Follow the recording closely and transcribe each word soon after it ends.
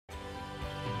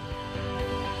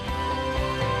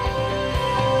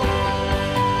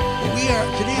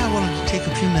Today I wanted to take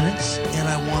a few minutes and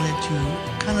I wanted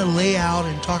to kind of lay out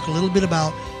and talk a little bit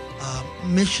about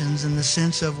missions in the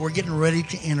sense of we're getting ready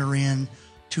to enter in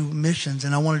to missions.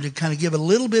 And I wanted to kind of give a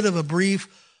little bit of a brief,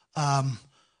 what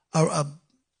do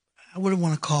I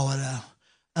want to call it,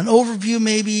 an overview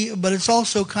maybe, but it's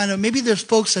also kind of, maybe there's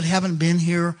folks that haven't been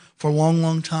here for a long,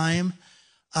 long time.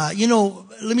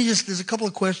 There's a couple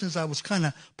of questions I was kind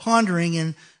of pondering,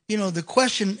 and, the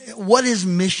question, what is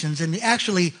missions? And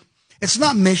actually, it's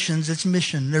not missions, it's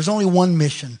mission. There's only one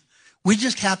mission. We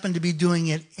just happen to be doing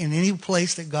it in any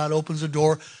place that God opens a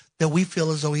door that we feel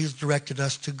as though he's directed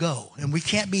us to go. And we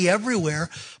can't be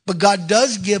everywhere, but God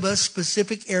does give us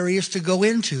specific areas to go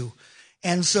into.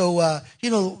 And so,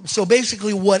 so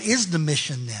basically, what is the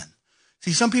mission then?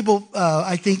 See, some people,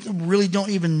 I think, really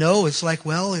don't even know. It's like,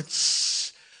 well,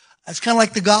 it's kind of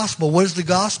like the gospel. What is the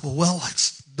gospel? Well,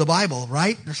 it's the Bible,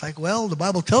 right? It's like, well, the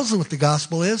Bible tells us what the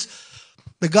gospel is.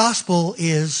 The gospel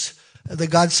is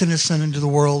that God sent his son into the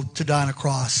world to die on a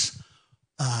cross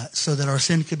so that our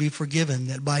sin could be forgiven,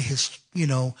 that by his,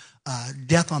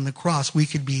 death on the cross, we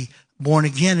could be born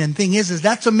again. And the thing is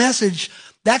that's a message.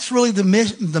 That's really the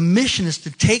mission is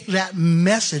to take that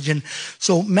message. And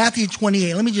so Matthew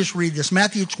 28, let me just read this.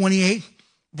 Matthew 28,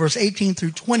 verse 18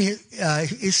 through 20,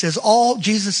 it says,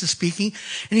 Jesus is speaking,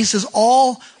 and he says,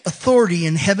 all authority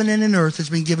in heaven and in earth has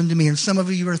been given to me. And some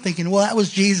of you are thinking, well, that was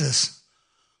Jesus.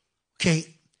 Okay,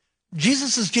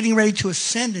 Jesus is getting ready to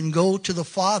ascend and go to the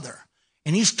Father.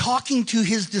 And he's talking to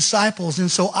his disciples.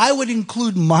 And so I would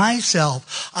include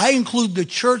myself. I include the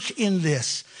church in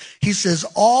this. He says,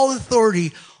 all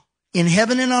authority in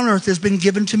heaven and on earth has been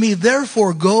given to me.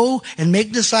 Therefore, go and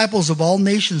make disciples of all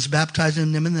nations,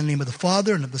 baptizing them in the name of the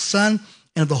Father and of the Son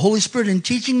and of the Holy Spirit, and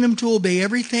teaching them to obey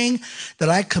everything that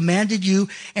I commanded you.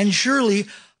 And surely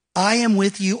I am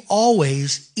with you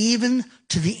always, even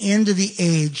to the end of the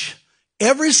age.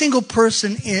 Every single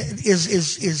person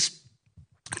is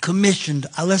commissioned.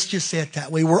 Let's just say it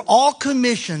that way. We're all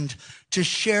commissioned to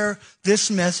share this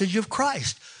message of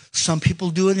Christ. Some people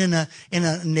do it in a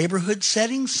neighborhood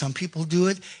setting. Some people do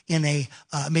it in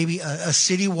maybe a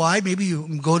citywide. Maybe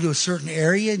you go to a certain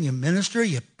area and you minister.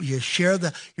 You share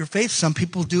your faith. Some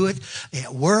people do it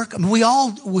at work. I mean, we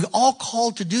all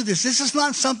called to do this. This is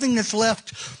not something that's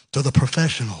left to the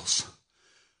professionals.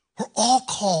 We're all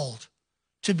called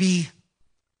to be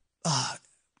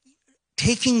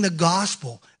taking the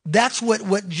gospel. That's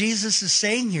what Jesus is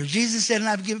saying here. Jesus said, and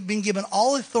I've been given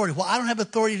all authority. Well, I don't have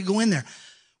authority to go in there.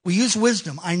 We use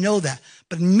wisdom. I know that.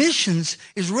 But missions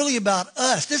is really about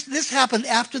us. This happened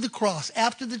after the cross,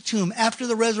 after the tomb, after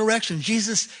the resurrection.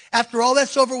 Jesus, after all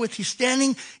that's over with, he's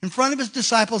standing in front of his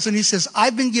disciples and he says,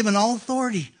 I've been given all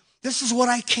authority. This is what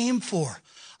I came for.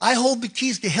 I hold the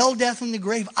keys to hell, death, and the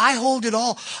grave. I hold it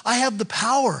all. I have the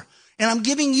power. And I'm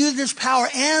giving you this power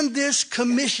and this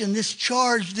commission, this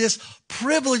charge, this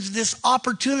privilege, this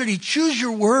opportunity. Choose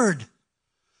your word.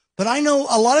 But I know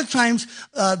a lot of times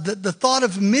the thought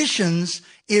of missions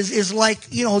is like,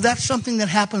 that's something that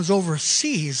happens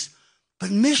overseas. But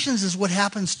missions is what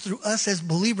happens through us as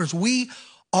believers. We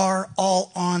are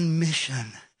all on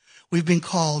mission. We've been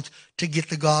called to get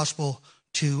the gospel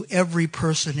to every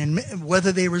person. And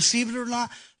whether they receive it or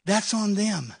not, that's on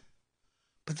them.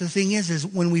 But the thing is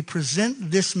when we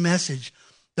present this message,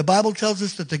 the Bible tells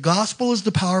us that the gospel is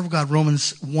the power of God.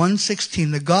 Romans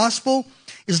 1:16. The gospel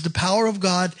is the power of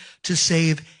God to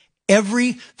save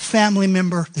every family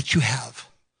member that you have.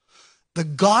 The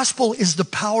gospel is the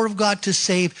power of God to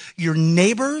save your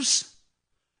neighbors,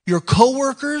 your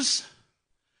coworkers,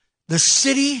 the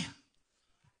city,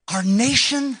 our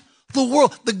nation, the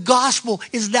world. The gospel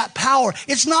is that power.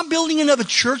 It's not building another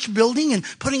church building and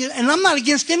putting it, and I'm not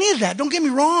against any of that. Don't get me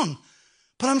wrong.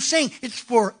 But I'm saying it's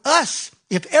for us.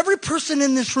 If every person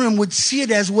in this room would see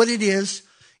it as what it is,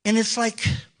 and it's like,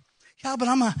 yeah, but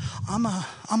I'm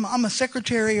a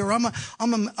secretary, or I'm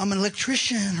an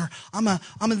electrician, or I'm a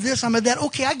this, I'm a that.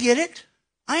 Okay, I get it.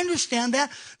 I understand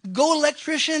that. Go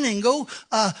electrician and go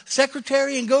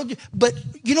secretary and go. But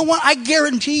you know what? I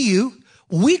guarantee you,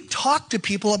 we talk to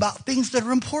people about things that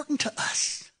are important to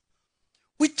us.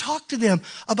 We talk to them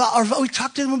about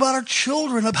our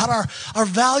children, about our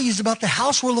values, about the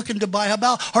house we're looking to buy,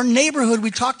 about our neighborhood.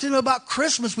 We talk to them about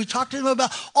Christmas. We talk to them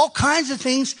about all kinds of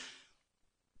things.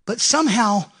 But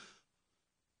somehow,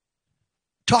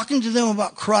 talking to them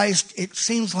about Christ, it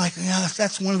seems like,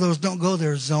 that's one of those don't go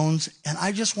there zones. And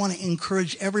I just want to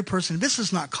encourage every person. This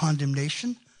is not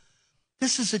condemnation.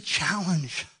 This is a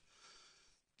challenge.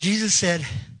 Jesus said,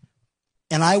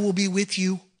 and I will be with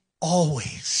you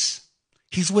always.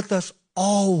 He's with us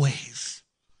always.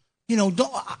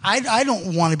 I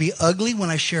don't want to be ugly when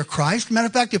I share Christ. Matter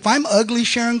of fact, if I'm ugly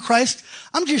sharing Christ,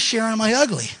 I'm just sharing my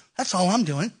ugly. That's all I'm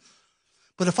doing.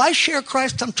 But if I share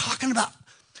Christ, I'm talking about,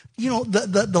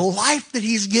 the life that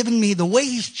he's given me, the way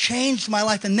he's changed my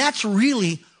life. And that's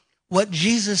really what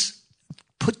Jesus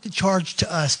put the charge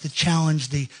to us, the challenge,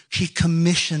 he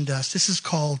commissioned us. This is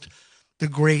called the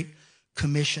Great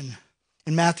Commission.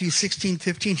 In Matthew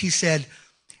 16:15, he said,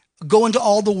 go into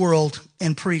all the world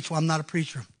and preach. Well, I'm not a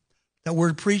preacher. That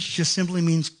word preach just simply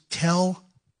means tell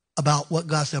about what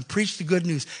God's done. Preach the good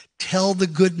news. Tell the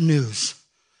good news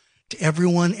to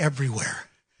everyone everywhere.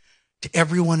 To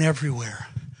everyone everywhere.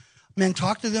 Man,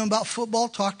 talk to them about football.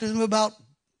 Talk to them about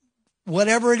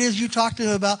whatever it is you talk to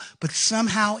them about. But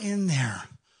somehow in there,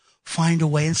 find a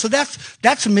way. And so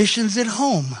that's missions at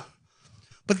home.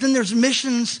 But then there's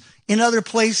missions in other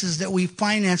places that we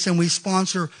finance and we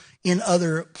sponsor in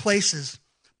other places.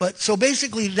 But so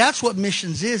basically that's what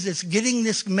missions is. It's getting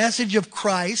this message of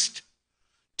Christ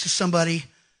to somebody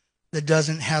that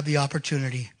doesn't have the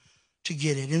opportunity to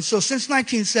get it. And so since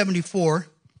 1974,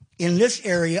 in this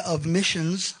area of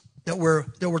missions that we're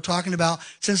talking about,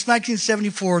 since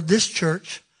 1974, this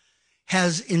church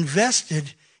has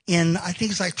invested in, I think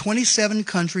it's like 27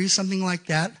 countries, something like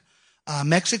that.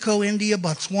 Mexico, India,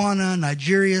 Botswana,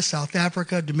 Nigeria, South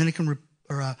Africa, the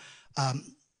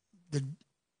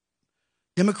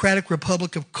Democratic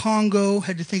Republic of Congo.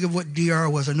 Had to think of what DR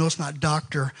was. I know it's not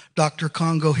Dr.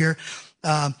 Congo here.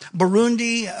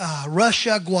 Burundi,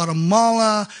 Russia,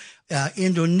 Guatemala,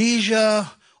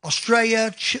 Indonesia,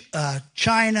 Australia,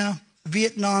 China,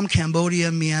 Vietnam,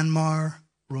 Cambodia, Myanmar,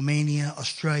 Romania,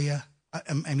 Austria,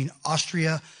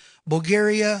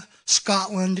 Bulgaria,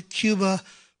 Scotland, Cuba,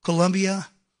 Colombia,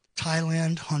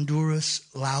 Thailand, Honduras,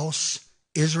 Laos,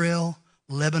 Israel,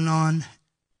 Lebanon,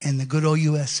 and the good old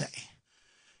USA.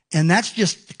 And that's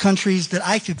just the countries that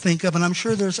I could think of, and I'm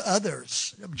sure there's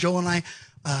others. Joe and I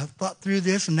thought through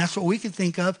this, and that's what we could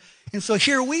think of. And so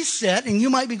here we sit, and you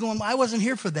might be going, I wasn't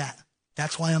here for that.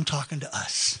 That's why I'm talking to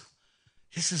us.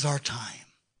 This is our time.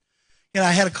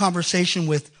 I had a conversation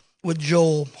with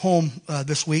Joel Home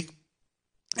this week.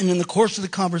 And in the course of the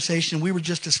conversation, we were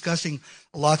just discussing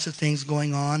lots of things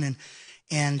going on.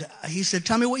 And he said,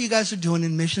 tell me what you guys are doing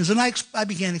in missions. And I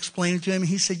began explaining to him. And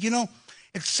he said,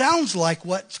 it sounds like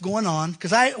what's going on,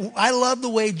 because I love the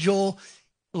way Joel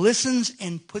listens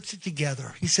and puts it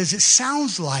together. He says, it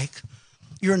sounds like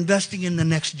you're investing in the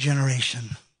next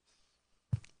generation.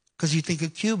 Because you think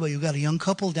of Cuba, you've got a young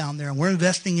couple down there, and we're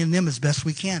investing in them as best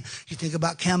we can. You think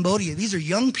about Cambodia, these are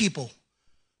young people.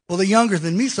 Well, they're younger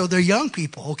than me, so they're young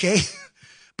people, okay?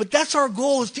 But that's our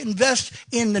goal, is to invest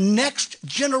in the next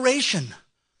generation.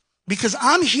 Because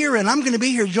I'm here and I'm going to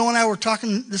be here. Joe and I were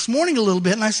talking this morning a little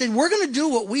bit, and I said, we're going to do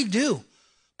what we do.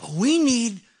 But we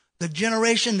need the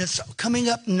generation that's coming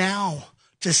up now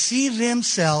to see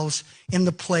themselves in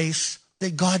the place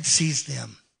that God sees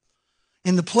them.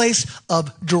 In the place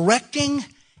of directing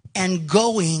and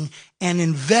going and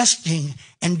investing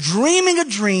and dreaming a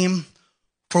dream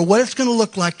for what it's going to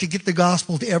look like to get the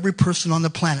gospel to every person on the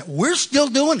planet. We're still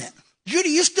doing it. Judy,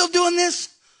 you still doing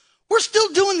this? We're still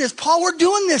doing this. Paul, we're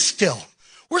doing this still.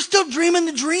 We're still dreaming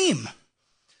the dream.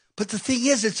 But the thing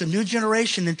is, it's a new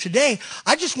generation. And today,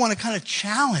 I just want to kind of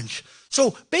challenge.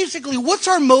 So basically, what's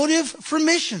our motive for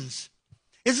missions?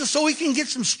 Is it so we can get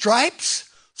some stripes?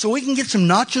 So we can get some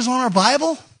notches on our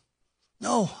Bible?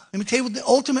 No. Let me tell you what the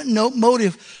ultimate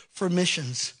motive for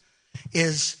missions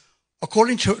is.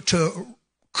 According to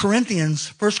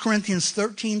Corinthians, 1 Corinthians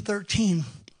 13:13,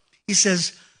 he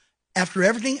says, after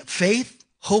everything, faith,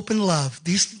 hope, and love.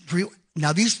 These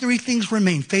three things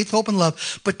remain, faith, hope, and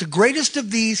love. But the greatest of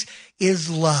these is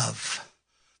love.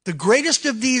 The greatest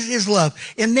of these is love.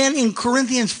 And then in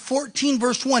Corinthians 14,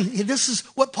 verse 1, this is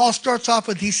what Paul starts off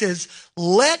with. He says,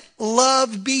 let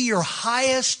love be your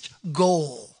highest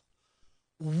goal.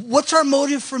 What's our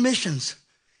motive for missions?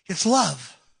 It's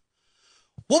love.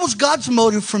 What was God's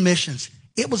motive for missions?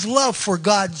 It was love, for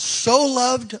God so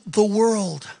loved the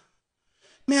world.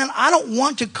 Man, I don't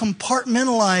want to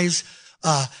compartmentalize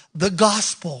the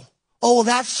gospel. Oh,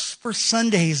 that's for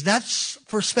Sundays. That's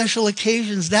for special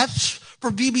occasions. That's for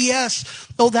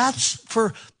VBS. Oh, that's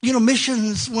for,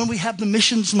 missions when we have the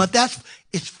missions month.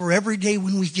 It's for every day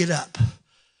when we get up.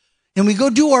 And we go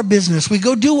do our business. We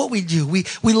go do what we do. We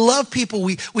love people.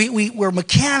 We're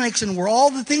mechanics and we're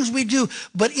all the things we do.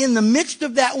 But in the midst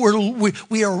of that,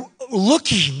 we are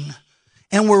looking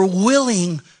and we're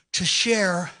willing to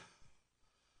share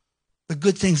the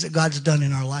good things that God's done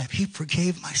in our life. He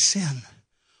forgave my sin.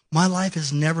 My life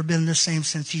has never been the same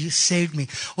since he saved me.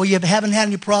 Oh, you haven't had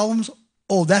any problems?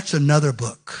 Oh, that's another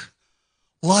book.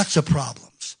 Lots of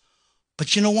problems.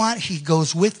 But you know what? He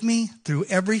goes with me through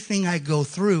everything I go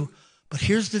through. But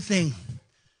here's the thing.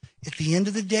 At the end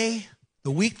of the day,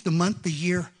 the week, the month, the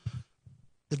year,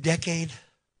 the decade,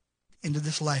 into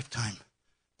this lifetime,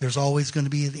 there's always going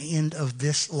to be the end of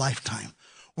this lifetime.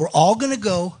 We're all going to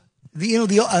go. I'm going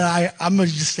to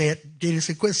just say it. Dana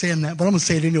said, quit saying that, but I'm going to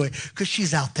say it anyway because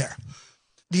she's out there.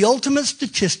 The ultimate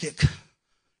statistic,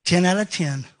 10 out of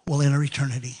 10 will enter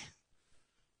eternity.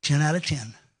 10 out of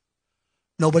 10.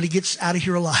 Nobody gets out of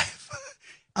here alive.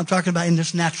 I'm talking about in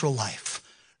this natural life.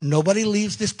 Nobody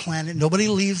leaves this planet. Nobody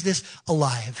leaves this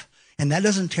alive. And that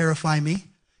doesn't terrify me.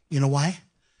 You know why?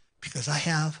 Because I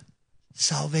have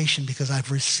salvation, because I've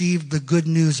received the good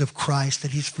news of Christ, that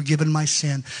he's forgiven my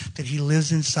sin, that he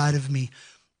lives inside of me.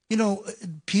 You know,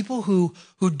 people who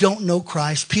don't know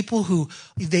Christ, people who,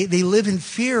 they live in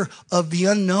fear of the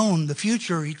unknown, the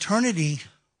future, eternity.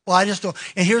 Well, I just don't.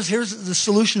 And here's the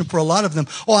solution for a lot of them.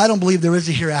 Oh, I don't believe there is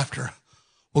a hereafter.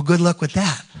 Well, good luck with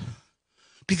that.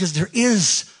 Because there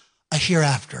is a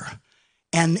hereafter.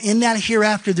 And in that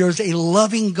hereafter, there's a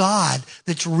loving God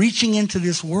that's reaching into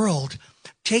this world,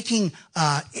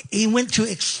 he went to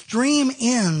extreme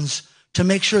ends to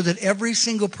make sure that every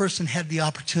single person had the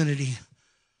opportunity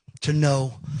to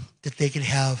know that they could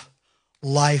have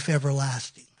life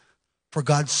everlasting. For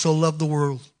God so loved the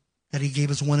world that he gave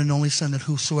his one and only Son, that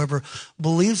whosoever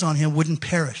believes on him wouldn't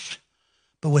perish,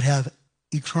 but would have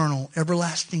eternal,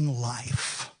 everlasting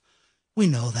life. We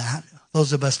know that.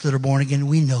 Those of us that are born again,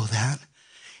 we know that.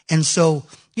 And so,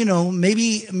 you know,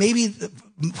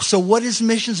 so what is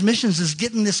missions? Missions is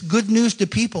getting this good news to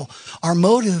people. Our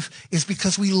motive is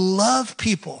because we love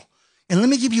people. And let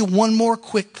me give you one more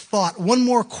quick thought,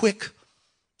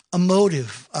 a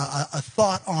motive, a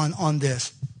thought on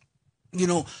this. You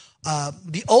know,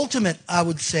 the ultimate, I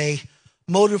would say,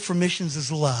 motive for missions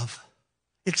is love.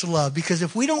 It's love. Because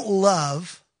if we don't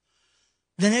love,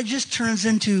 then it just turns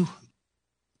into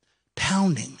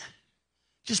pounding.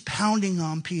 Just pounding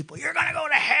on people. You're going to go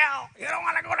to hell. You don't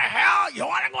want to go to hell. You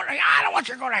want to go to hell. I don't want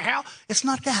you to go to hell. It's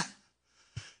not that.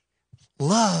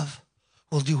 Love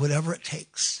will do whatever it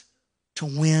takes to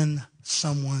win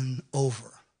someone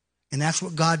over. And that's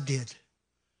what God did.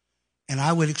 And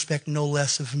I would expect no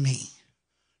less of me,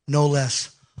 no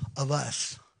less of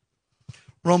us.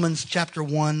 Romans chapter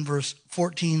 1, verse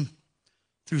 14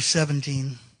 through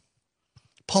 17.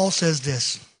 Paul says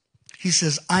this. He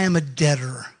says, I am a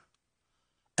debtor.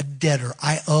 A debtor.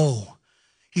 I owe.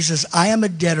 He says, I am a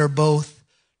debtor both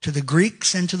to the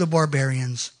Greeks and to the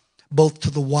barbarians, both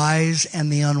to the wise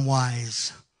and the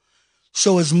unwise.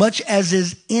 So as much as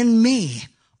is in me,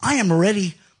 I am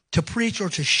ready to preach or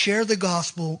to share the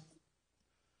gospel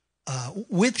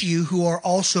with you who are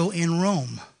also in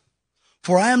Rome.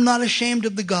 For I am not ashamed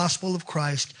of the gospel of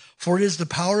Christ, for it is the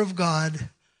power of God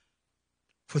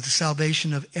for the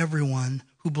salvation of everyone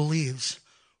who believes,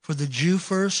 for the Jew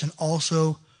first and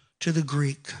also to the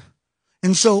Greek.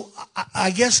 And so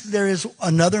I guess there is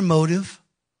another motive.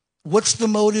 What's the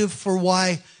motive for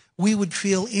why we would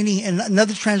feel any, and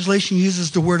another translation uses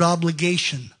the word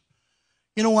obligation.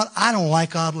 You know what? I don't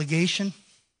like obligation.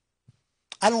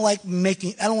 I don't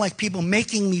like people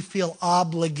making me feel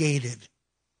obligated.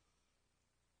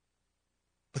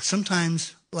 But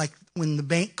sometimes, like when the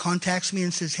bank contacts me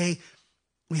and says, hey,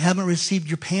 we haven't received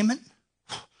your payment.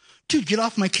 Dude, get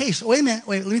off my case. Wait a minute.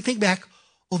 Let me think back.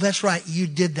 Oh, that's right. You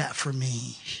did that for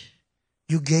me.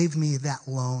 You gave me that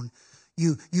loan.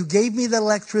 You gave me that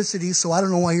electricity, so I don't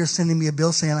know why you're sending me a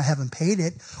bill saying I haven't paid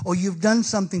it. Oh, you've done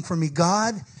something for me.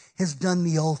 God has done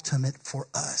the ultimate for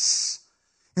us.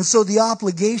 And so the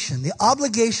obligation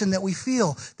that we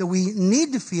feel, that we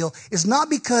need to feel, is not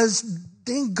because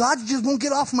dang, God just won't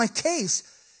get off my case.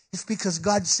 It's because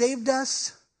God saved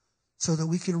us so that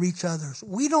we can reach others.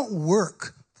 We don't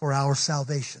work for our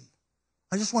salvation.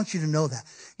 I just want you to know that.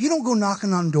 You don't go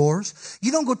knocking on doors.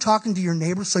 You don't go talking to your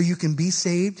neighbors so you can be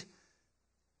saved.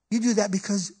 You do that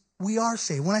because we are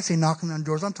saved. When I say knocking on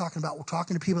doors, I'm talking about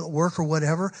talking to people at work or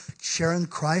whatever, sharing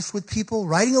Christ with people,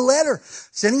 writing a letter,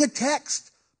 sending a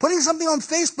text, putting something on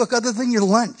Facebook other than your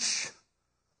lunch.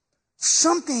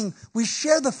 Something, we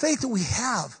share the faith that we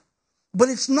have. But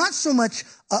it's not so much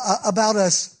about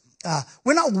us.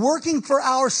 We're not working for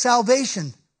our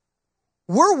salvation.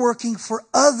 We're working for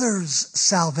others'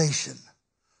 salvation.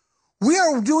 We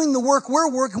are doing the work.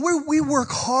 We work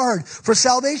hard for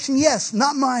salvation. Yes,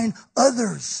 not mine,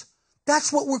 others.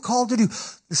 That's what we're called to do.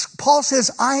 Paul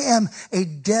says, I am a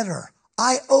debtor.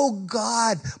 I owe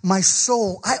God my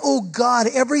soul. I owe God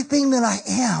everything that I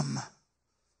am.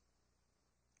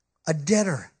 A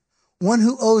debtor, one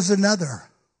who owes another.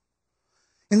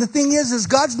 And the thing is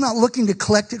God's not looking to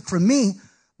collect it from me.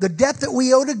 The debt that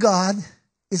we owe to God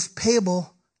is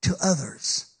payable to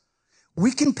others.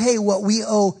 We can pay what we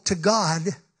owe to God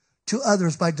to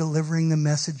others by delivering the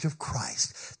message of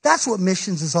Christ. That's what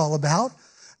missions is all about.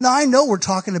 Now, I know we're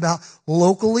talking about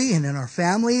locally and in our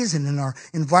families and in our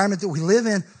environment that we live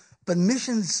in, but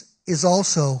missions is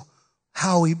also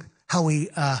how we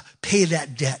pay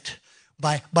that debt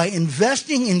by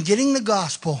investing in getting the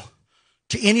gospel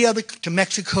to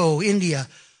Mexico, India,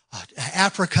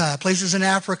 Africa, places in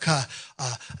Africa,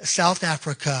 South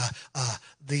Africa,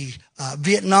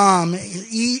 Vietnam,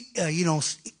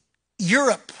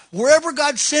 Europe, wherever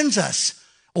God sends us.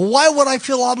 Why would I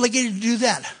feel obligated to do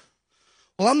that?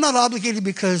 Well, I'm not obligated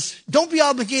don't be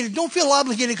obligated. Don't feel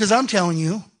obligated because I'm telling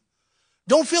you.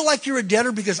 Don't feel like you're a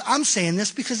debtor because I'm saying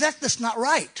this, because that's not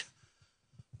right.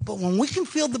 But when we can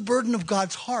feel the burden of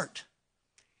God's heart,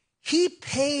 He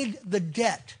paid the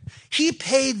debt. He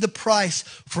paid the price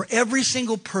for every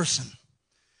single person.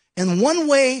 And one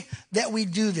way that we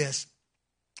do this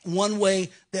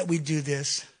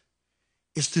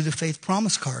is through the faith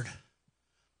promise card.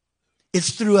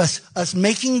 It's through us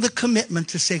making the commitment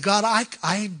to say, God,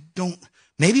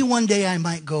 maybe one day I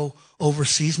might go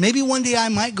overseas. Maybe one day I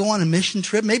might go on a mission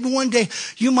trip. Maybe one day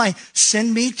you might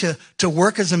send me to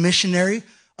work as a missionary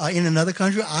in another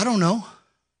country. I don't know.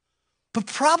 But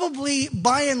probably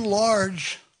by and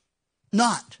large,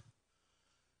 not.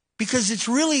 Because it's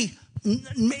really,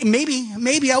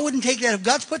 maybe I wouldn't take that. If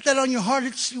God's put that on your heart,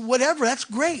 it's whatever, that's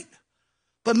great.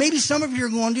 But maybe some of you are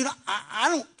going, dude, I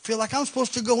don't feel like I'm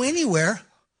supposed to go anywhere.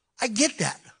 I get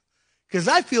that. Because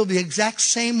I feel the exact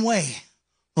same way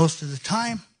most of the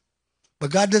time.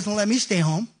 But God doesn't let me stay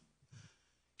home.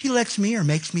 He lets me or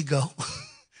makes me go.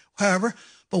 However,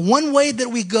 but one way that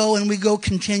we go, and we go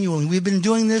continually, we've been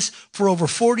doing this for over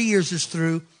 40 years, is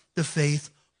through the faith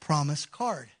promise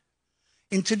card.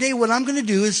 And today what I'm going to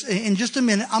do is, in just a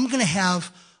minute, we're going to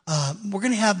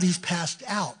have these passed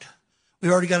out. We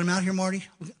already got them out here, Marty?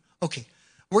 Okay.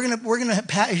 We're going to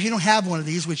if you don't have one of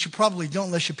these, which you probably don't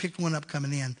unless you picked one up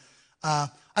coming in,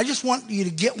 I just want you to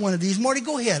get one of these. Marty,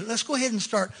 go ahead. Let's go ahead and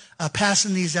start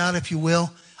passing these out, if you will.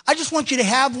 I just want you to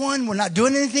have one. We're not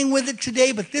doing anything with it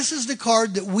today, but this is the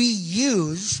card that we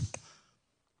use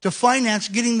to finance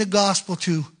getting the gospel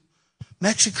to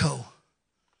Mexico,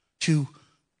 to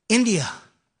India,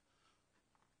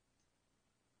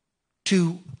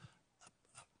 to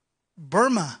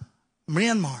Burma,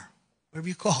 Myanmar, wherever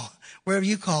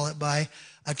you call it by,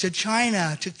 to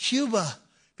China, to Cuba.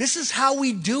 This is how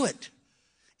we do it.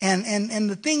 And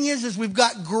the thing is we've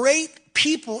got great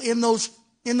people in those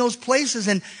places.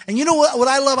 And you know what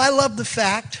I love? I love the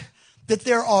fact that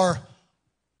there are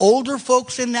older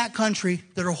folks in that country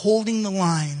that are holding the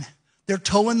line. They're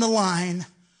towing the line,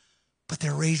 but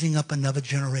they're raising up another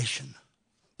generation.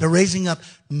 They're raising up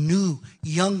new,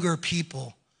 younger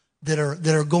people that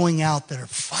are going out, that are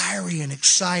fiery and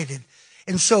excited.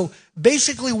 And so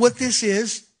basically what this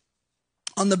is,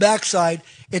 on the backside,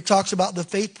 it talks about the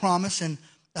faith promise and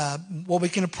what we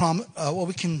can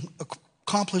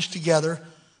accomplish together.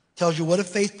 Tells you what a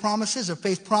faith promise is. A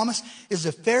faith promise is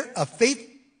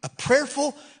a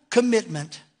prayerful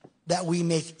commitment that we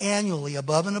make annually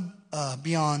above and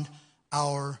beyond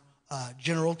our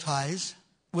general tithes,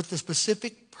 with the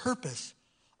specific purpose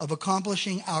of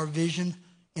accomplishing our vision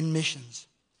in missions.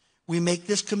 We make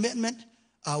this commitment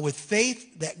with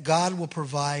faith that God will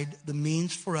provide the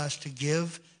means for us to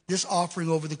give this offering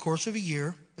over the course of a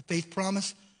year. The faith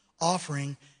promise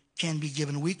offering can be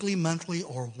given weekly, monthly,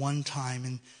 or one time.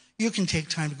 And you can take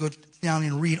time to go down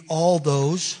and read all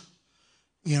those,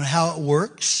 how it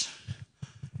works.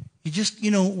 You just,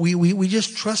 we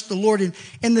just trust the Lord.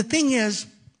 And the thing is,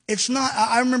 it's not,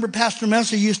 I remember Pastor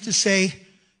Messer used to say,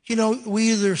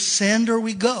 we either send or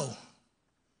we go.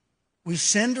 We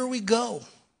send or we go.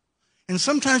 And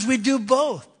sometimes we do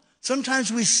both.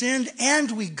 Sometimes we send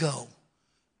and we go.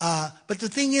 But the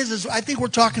thing is I think we're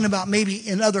talking about maybe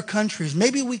in other countries.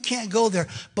 Maybe we can't go there,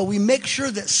 but we make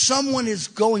sure that someone is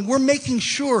going. We're making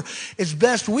sure as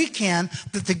best we can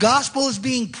that the gospel is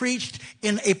being preached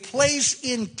in a place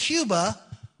in Cuba,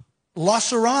 La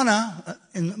Serrana,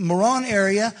 in Moran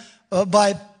area,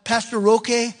 by Pastor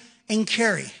Roque and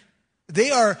Carrie.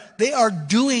 They are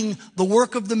doing the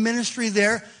work of the ministry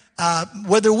there,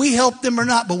 whether we help them or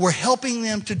not, but we're helping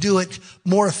them to do it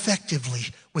more effectively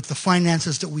with the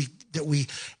finances that we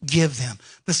give them.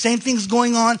 The same thing's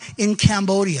going on in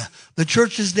Cambodia. The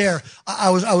church is there. I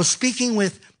was speaking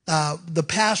with the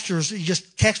pastors,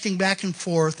 just texting back and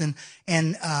forth,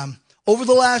 and over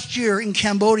the last year in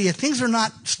Cambodia, things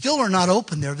still are not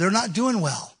open there. They're not doing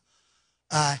well.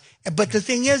 But the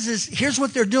thing is here's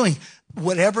what they're doing.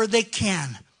 Whatever they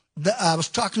can, I was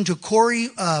talking to Corey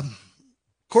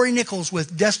Nichols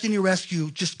with Destiny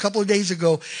Rescue just a couple of days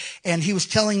ago, and he was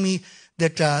telling me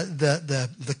that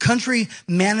the country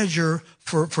manager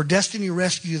for Destiny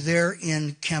Rescue there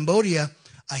in Cambodia,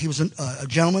 he was a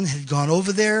gentleman that had gone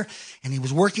over there, and he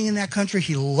was working in that country.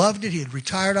 He loved it. He had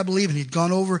retired, I believe, and he'd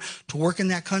gone over to work in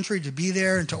that country, to be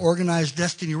there and to organize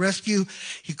Destiny Rescue.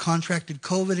 He contracted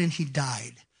COVID, and he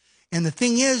died. And the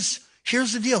thing is,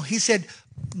 here's the deal. He said,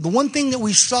 the one thing that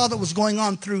we saw that was going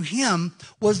on through him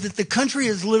was that the country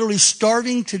is literally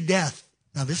starving to death.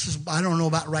 Now, this is, I don't know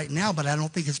about right now, but I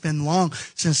don't think it's been long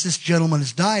since this gentleman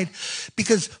has died,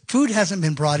 because food hasn't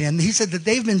been brought in. He said that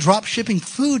they've been drop shipping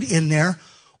food in there.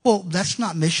 Well, that's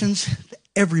not missions.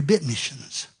 Every bit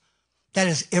missions. That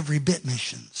is every bit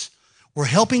missions. We're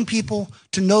helping people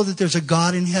to know that there's a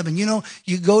God in heaven. You know,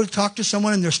 you go to talk to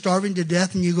someone and they're starving to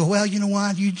death, and you go, well, you know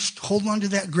what? You just hold on to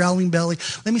that growling belly.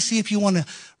 Let me see if you want to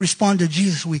respond to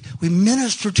Jesus. We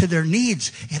minister to their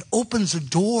needs. It opens a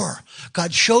door.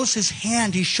 God shows his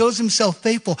hand. He shows himself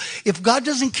faithful. If God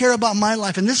doesn't care about my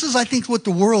life, and this is, I think, what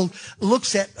the world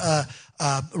looks at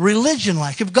religion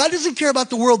like. If God doesn't care about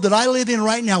the world that I live in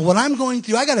right now, what I'm going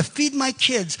through, I got to feed my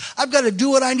kids, I've got to do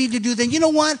what I need to do, then you know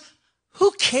what? Who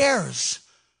cares?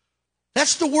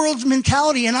 That's the world's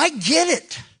mentality, and I get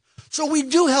it. So we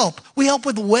do help. We help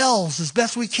with wells as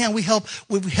best we can. We've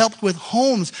helped with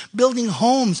homes, building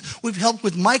homes. We've helped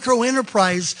with micro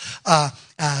enterprise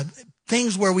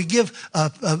things where we give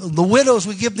the widows,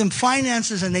 we give them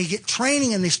finances, and they get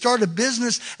training, and they start a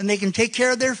business, and they can take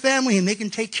care of their family, and they can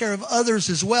take care of others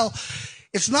as well.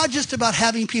 It's not just about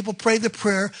having people pray the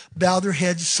prayer, bow their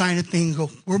heads, sign a thing, and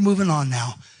go, we're moving on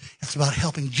now. It's about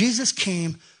helping. Jesus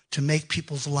came to make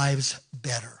people's lives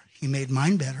better. He made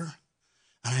mine better,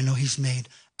 and I know he's made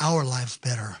our lives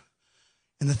better.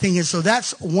 And the thing is, so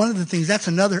that's one of the things, that's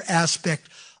another aspect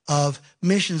of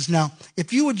missions. Now,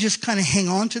 if you would just kind of hang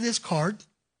on to this card,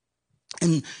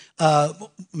 and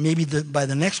maybe by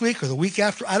the next week or the week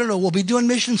after, I don't know, we'll be doing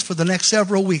missions for the next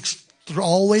several weeks,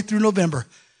 all the way through November.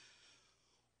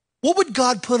 What would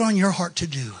God put on your heart to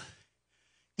do?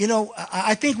 You know,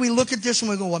 I think we look at this and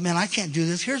we go, well, man, I can't do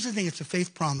this. Here's the thing. It's a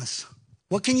faith promise.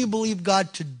 What can you believe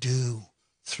God to do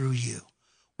through you?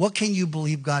 What can you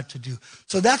believe God to do?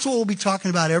 So that's what we'll be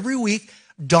talking about every week.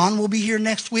 Don will be here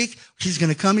next week. He's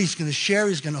going to come. He's going to share.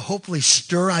 He's going to hopefully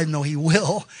stir. I know he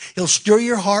will. He'll stir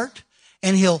your heart,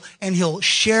 and he'll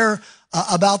share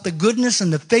about the goodness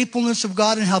and the faithfulness of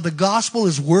God and how the gospel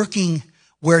is working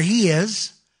where he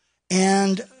is.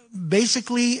 And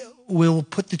basically, we'll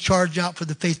put the charge out for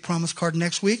the faith promise card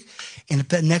next week. And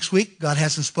if next week God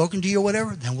hasn't spoken to you or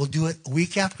whatever, then we'll do it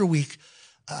week after week.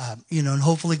 And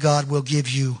hopefully God will give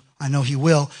you, I know he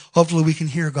will, hopefully we can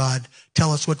hear God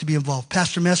tell us what to be involved.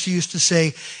 Pastor Messer used to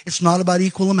say, it's not about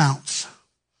equal amounts.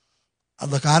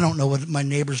 Look, I don't know what my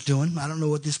neighbor's doing. I don't know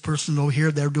what this person over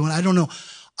here, they're doing. I don't know.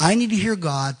 I need to hear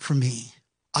God for me.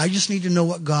 I just need to know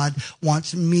what God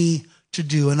wants me to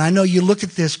do. And I know you look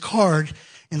at this card,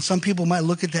 and some people might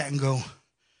look at that and go,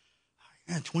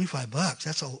 yeah, $25,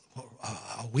 that's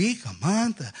a week, a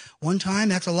month, one time,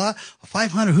 that's a lot.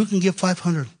 500, who can give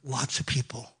 500? Lots of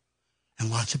people. And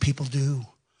lots of people do.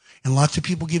 And lots of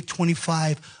people give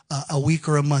 25 a week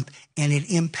or a month, and it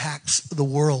impacts the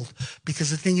world.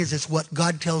 Because the thing is, it's what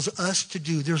God tells us to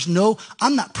do.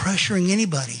 I'm not pressuring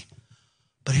anybody.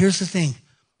 But here's the thing.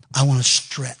 I want to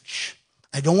stretch.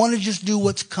 I don't want to just do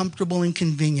what's comfortable and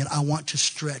convenient. I want to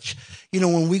stretch. You know,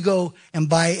 when we go and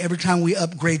buy, every time we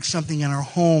upgrade something in our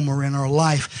home or in our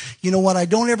life, you know what? I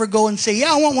don't ever go and say,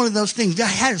 yeah, I want one of those things. I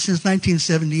had it since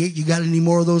 1978. You got any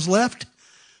more of those left?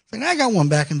 It's like, I got one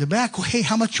back in the back. Well, hey,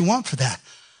 how much you want for that?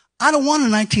 I don't want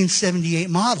a 1978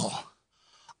 model.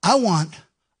 I want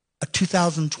a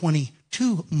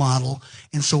 2022 model.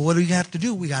 And so what do we have to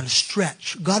do? We got to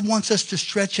stretch. God wants us to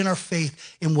stretch in our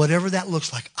faith in whatever that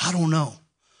looks like. I don't know.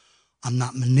 I'm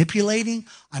not manipulating.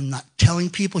 I'm not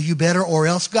telling people you better or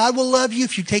else. God will love you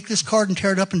if you take this card and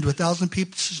tear it up into 1,000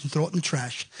 pieces and throw it in the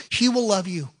trash. He will love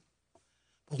you.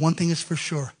 But one thing is for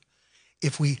sure.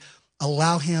 If we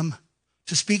allow him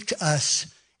to speak to us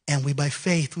and we, by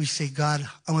faith, we say, God,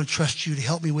 I want to trust you to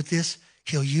help me with this,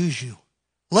 he'll use you.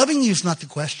 Loving you is not the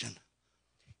question.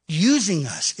 Using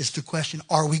us is the question.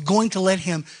 Are we going to let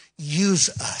him use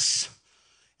us?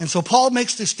 And so Paul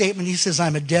makes this statement. He says,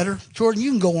 I'm a debtor. Jordan,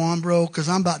 you can go on, bro, because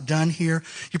I'm about done here.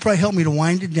 You probably help me to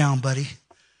wind it down, buddy.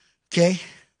 Okay?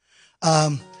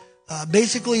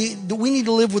 Basically, we need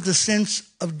to live with a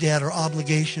sense of debt or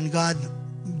obligation. God,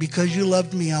 because you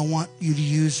loved me, I want you to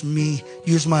use me,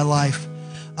 use my life.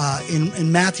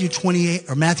 In Matthew 28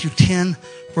 or Matthew 10,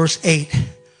 verse 8,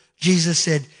 Jesus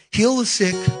said, heal the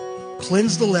sick,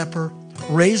 cleanse the leper,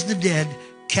 raise the dead,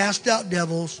 cast out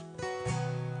devils,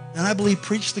 and I believe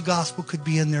preach the gospel could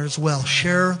be in there as well.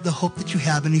 Share the hope that you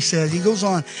have. And he goes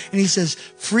on, and he says,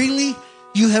 freely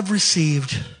you have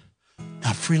received,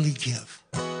 now freely give.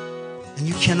 And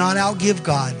you cannot outgive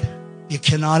God. You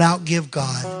cannot outgive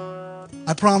God.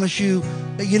 I promise you,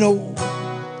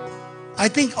 I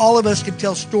think all of us could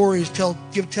tell stories,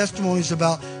 give testimonies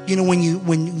about, when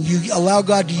you allow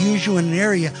God to use you in an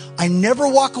area. I never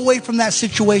walk away from that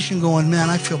situation going, man,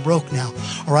 I feel broke now,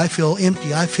 or I feel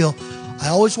empty. I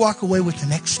always walk away with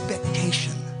an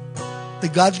expectation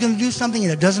that God's going to do something,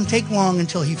 and it doesn't take long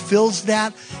until he fills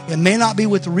that. It may not be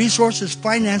with the resources,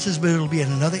 finances, but it'll be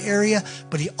in another area,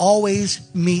 but he always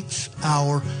meets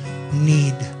our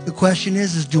need. The question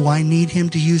is do I need him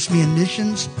to use me in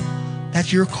missions?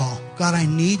 That's your call. God, I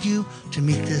need you to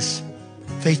meet this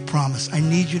faith promise. I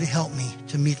need you to help me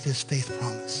to meet this faith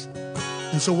promise.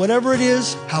 And so whatever it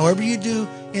is, however you do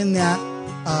in that,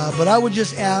 but I would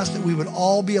just ask that we would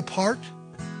all be a part,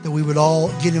 that we would all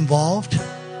get involved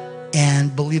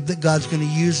and believe that God's going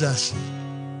to use us.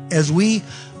 As we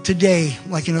today,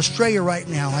 like in Australia right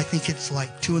now, I think it's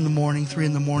like 2 a.m, 3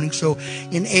 a.m. So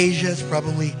in Asia, it's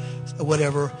probably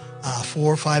 4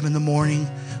 or 5 a.m.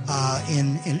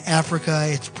 In Africa,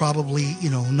 it's probably,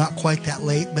 not quite that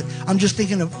late. But I'm just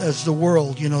thinking of as the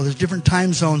world, there's different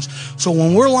time zones. So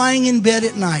when we're lying in bed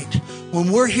at night,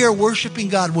 when we're here worshiping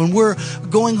God, when we're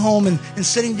going home and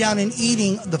sitting down and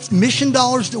eating, the mission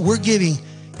dollars that we're giving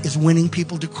is winning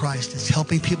people to Christ. It's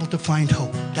helping people to find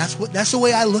hope. That's the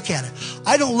way I look at it.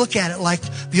 I don't look at it like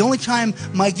the only time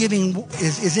my giving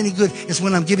is any good is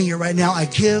when I'm giving it right now. I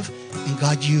give and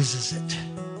God uses it.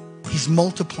 He's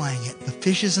multiplying it. The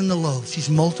fishes and the loaves, he's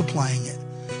multiplying it.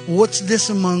 What's this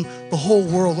among the whole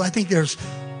world? I think there's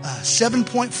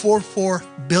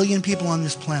 7.44 billion people on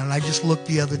this planet. I just looked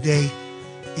the other day,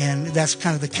 and that's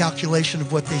kind of the calculation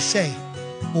of what they say.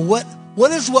 Well,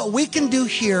 what is what we can do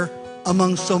here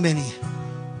among so many?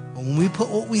 When we put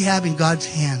what we have in God's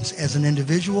hands as an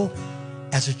individual,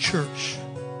 as a church,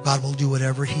 God will do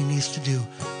whatever he needs to do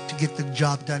to get the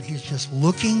job done. He's just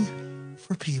looking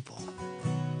for people.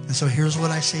 And so here's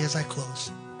what I say as I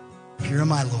close. Here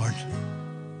am I, Lord.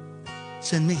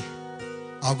 Send me.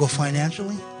 I'll go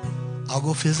financially. I'll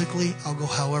go physically. I'll go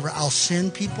however. I'll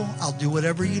send people. I'll do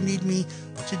whatever you need me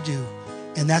to do.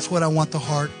 And that's what I want the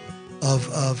heart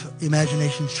of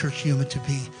Imagination Church Yuma to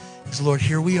be. Is, Lord,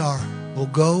 here we are. We'll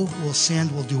go. We'll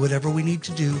send. We'll do whatever we need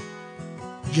to do.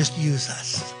 Just use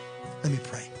us. Let me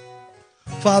pray.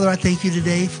 Father, I thank you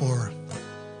today for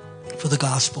the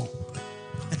gospel.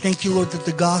 I thank you, Lord, that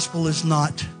the gospel is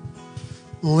not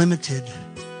limited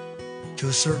to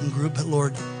a certain group, but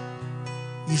Lord,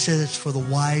 you said it's for the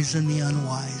wise and the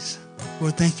unwise.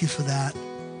 Lord, thank you for that,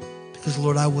 because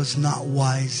Lord, I was not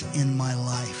wise in my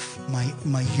life, my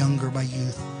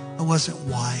youth. I wasn't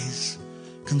wise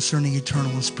concerning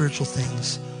eternal and spiritual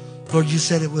things. Lord, you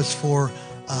said it was for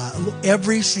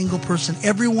every single person,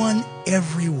 everyone,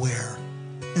 everywhere.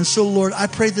 And so, Lord, I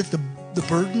pray that the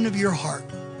burden of your heart,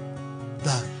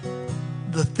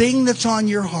 the thing that's on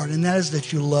your heart, and that is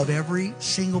that you love every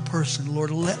single person.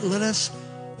 Lord, let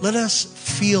us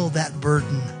feel that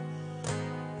burden.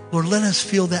 Lord, let us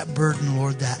feel that burden,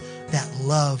 Lord, that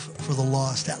love for the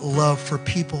lost, that love for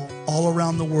people all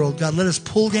around the world. God, let us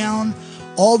pull down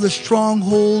all the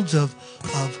strongholds of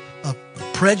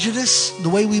prejudice, the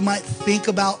way we might think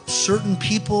about certain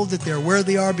people, that they're where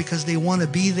they are because they want to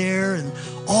be there, and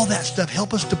all that stuff.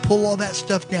 Help us to pull all that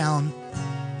stuff down.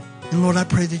 And Lord, I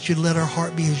pray that you'd let our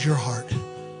heart be as your heart.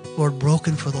 Lord,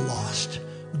 broken for the lost,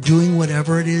 doing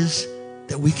whatever it is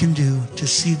that we can do to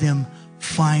see them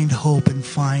find hope and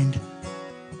find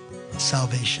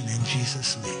salvation in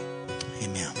Jesus' name.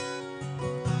 Amen.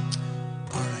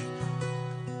 All right.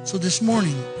 So this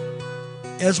morning,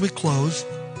 as we close,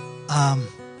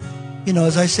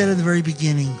 as I said at the very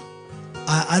beginning,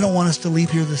 I don't want us to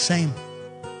leave here the same.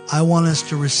 I want us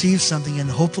to receive something, and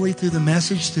hopefully through the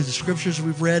message, through the scriptures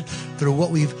we've read, through what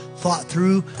we've thought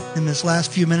through in this last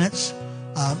few minutes,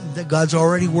 that God's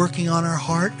already working on our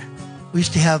heart. We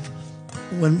used to have,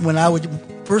 when I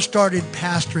first started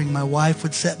pastoring, my wife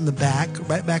would sit in the back,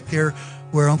 right back there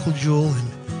where Uncle Jewel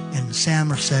and Sam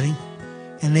are sitting,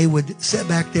 and they would sit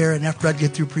back there, and after I'd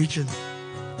get through preaching,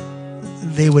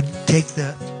 they would take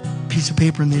the piece of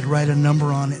paper and they'd write a number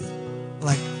on it.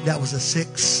 Like that was a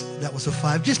 6, that was a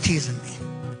 5, just teasing me.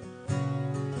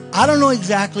 I don't know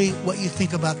exactly what you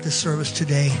think about this service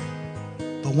today,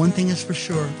 but one thing is for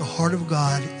sure, the heart of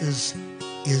God is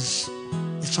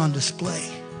it's on display.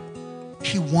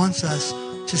 He wants us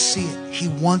to see it. He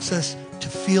wants us to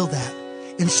feel that.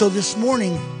 And so this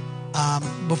morning,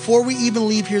 Before we even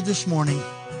leave here this morning,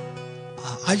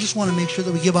 I just want to make sure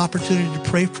that we give opportunity to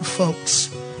pray for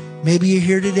folks. Maybe you're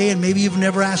here today and maybe you've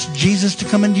never asked Jesus to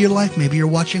come into your life. Maybe you're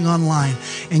watching online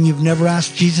and you've never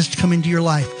asked Jesus to come into your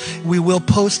life. We will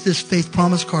post this faith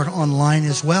promise card online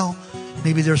as well.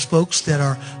 Maybe there's folks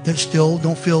that still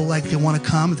don't feel like they want to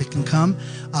come. They can come.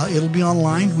 It'll be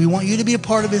online. We want you to be a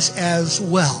part of this as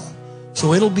well.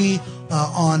 So it'll be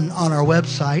on our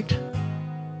website.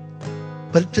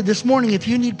 But this morning, if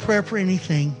you need prayer for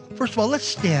anything, first of all, let's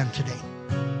stand today.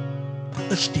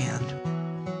 Let's stand.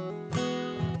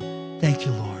 Thank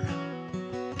you, Lord.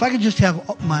 If I could just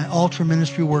have my altar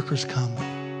ministry workers come.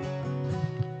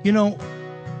 You know,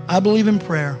 I believe in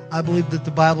prayer. I believe that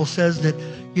the Bible says that,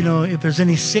 you know, if there's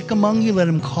any sick among you, let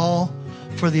him call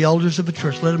for the elders of the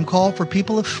church. Let him call for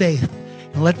people of faith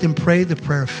and let them pray the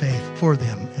prayer of faith for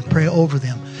them and pray over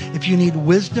them. If you need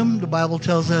wisdom, the Bible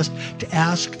tells us to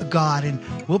ask God, and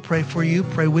we'll pray for you,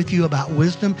 pray with you about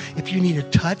wisdom. If you need a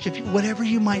touch, whatever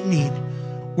you might need,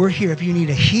 we're here. If you need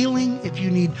a healing, if you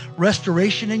need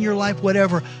restoration in your life,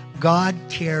 whatever, God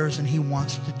cares and he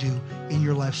wants to do in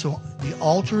your life. So the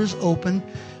altar is open.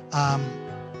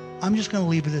 I'm just going to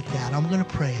leave it at that. I'm going to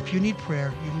pray. If you need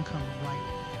prayer, you can come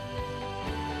right